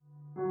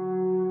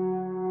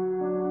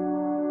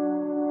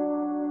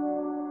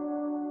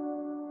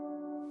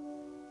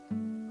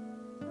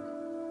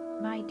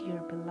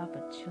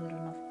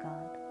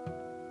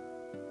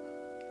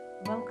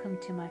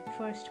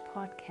first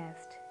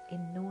podcast in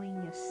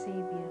knowing your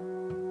Savior,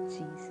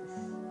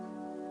 Jesus.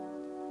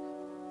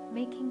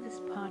 Making this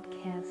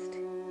podcast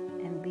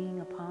and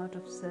being a part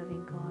of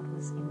serving God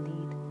was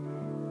indeed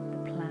the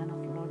plan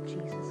of Lord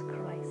Jesus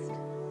Christ.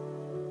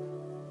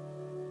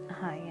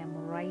 I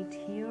am right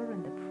here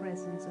in the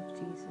presence of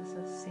Jesus,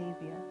 our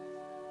Savior,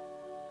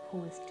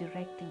 who is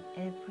directing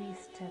every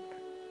step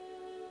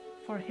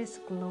for His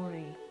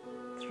glory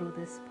through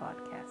this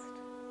podcast.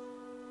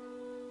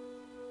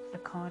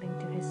 According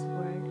to His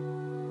word,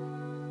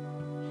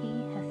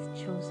 He has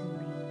chosen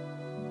me.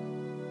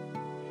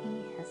 He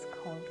has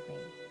called me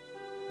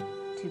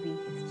to be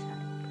His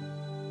child.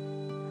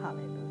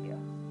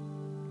 Hallelujah.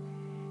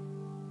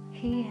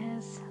 He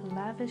has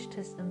lavished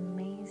His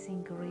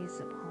amazing grace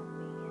upon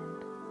me,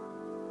 and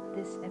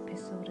this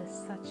episode is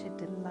such a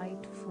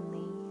delight for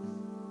me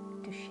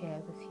to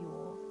share with you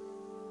all.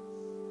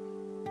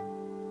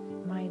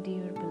 My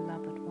dear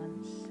beloved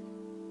ones,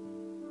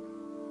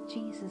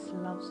 Jesus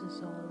loves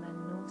us all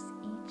and knows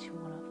each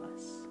one of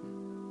us.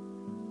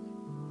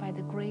 By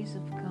the grace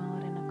of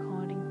God and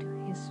according to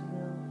His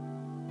will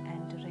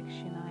and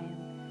direction, I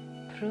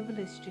am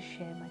privileged to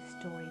share my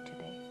story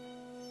today.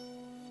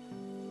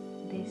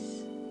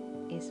 This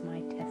is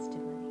my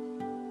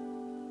testimony.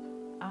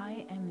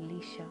 I am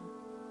Lisha,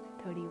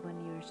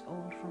 31 years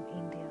old, from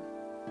India.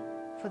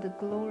 For the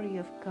glory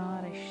of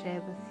God, I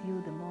share with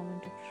you the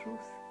moment of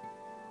truth,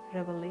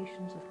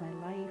 revelations of my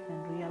life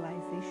and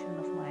realization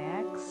of my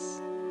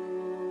acts,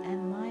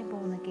 and my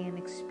born-again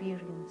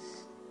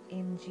experience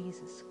in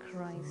Jesus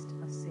Christ,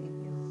 our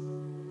Savior.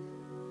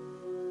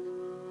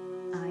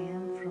 I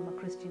am from a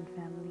Christian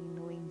family,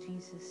 knowing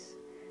Jesus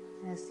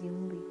as the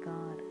only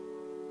God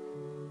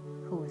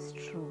who is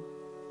true.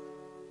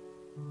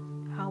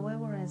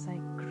 However, as I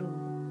grew,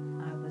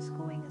 I was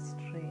going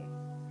astray.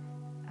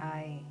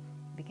 I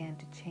began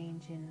to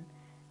change in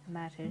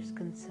matters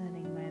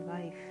concerning my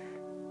life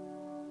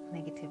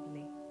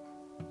negatively.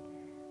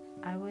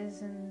 I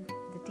was in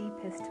the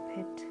deepest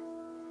pit,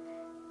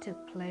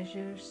 took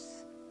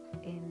pleasures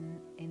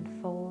in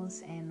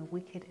false and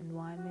wicked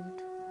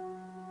environment,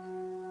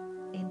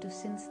 into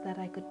sins that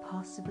I could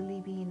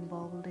possibly be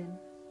involved in,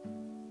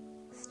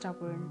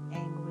 stubborn,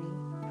 angry,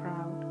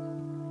 proud,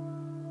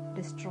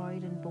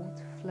 destroyed in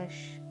both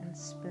flesh and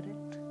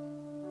spirit.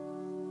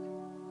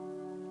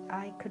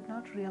 I could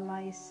not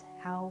realize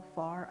how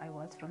far I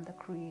was from the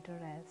Creator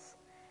as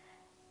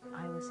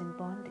I was in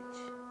bondage.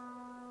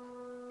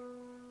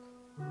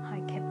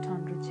 I kept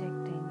on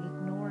rejecting,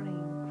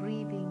 ignoring,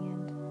 grieving,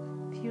 and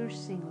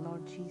piercing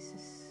Lord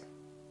Jesus.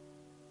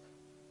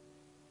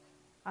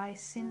 I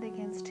sinned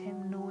against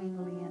Him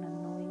knowingly and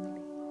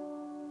unknowingly.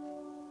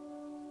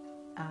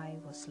 I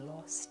was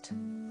lost.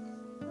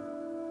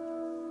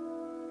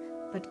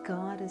 But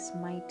God is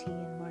mighty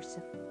and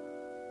merciful.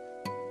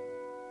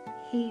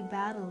 He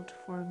battled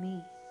for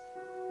me.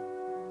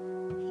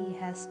 He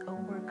has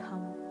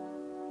overcome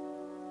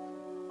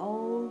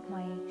all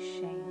my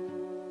shame.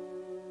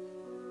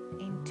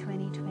 In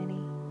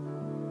 2020,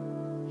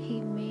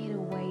 He made a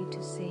way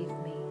to save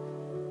me.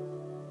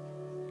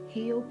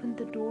 He opened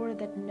the door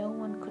that no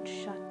one could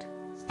shut.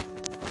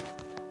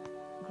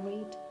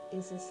 Great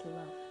is His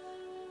love.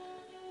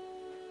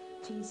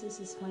 Jesus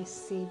is my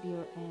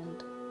Savior,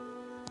 and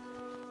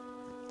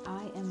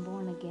I am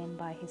born again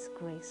by His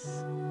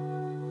grace.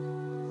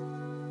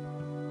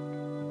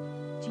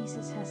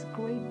 Jesus has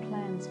great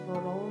plans for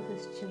all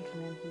His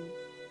children, and He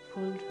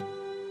pulled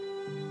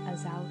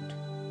us out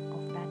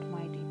of that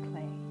mighty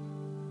clay.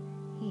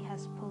 He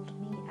has pulled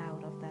me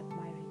out of that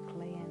mighty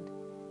clay and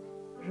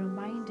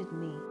reminded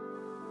me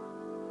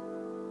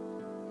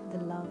the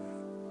love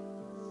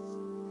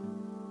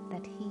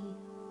that He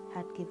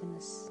had given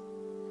us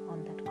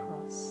on that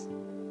cross.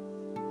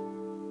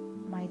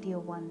 My dear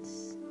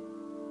ones,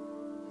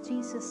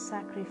 Jesus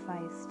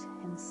sacrificed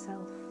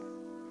Himself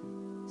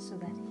so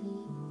that He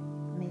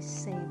may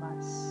save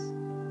us.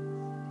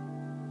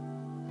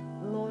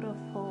 Lord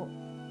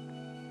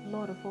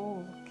of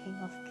all, King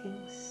of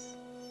kings,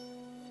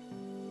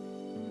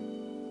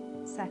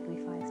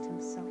 sacrificed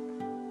Himself.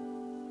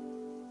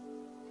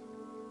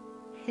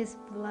 His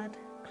blood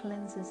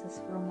cleanses us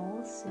from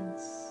all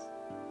sins.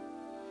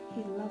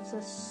 He loves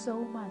us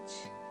so much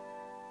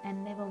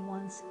and never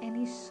wants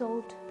any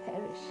soul to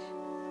perish.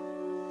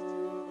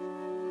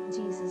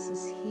 Jesus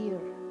is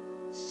here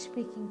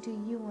speaking to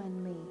you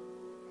and me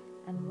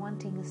and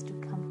wanting us to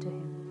come to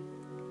Him,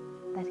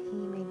 that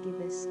He may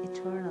give us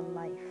eternal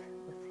life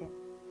with Him.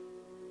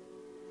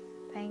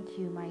 Thank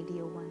you, my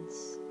dear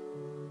ones.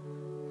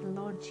 The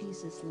Lord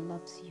Jesus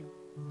loves you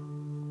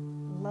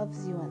and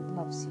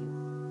loves you.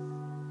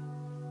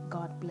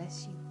 God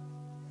bless you.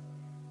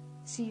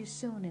 See you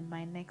soon in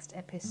my next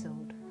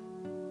episode,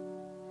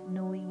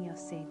 Knowing Your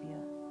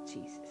Savior,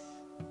 Jesus.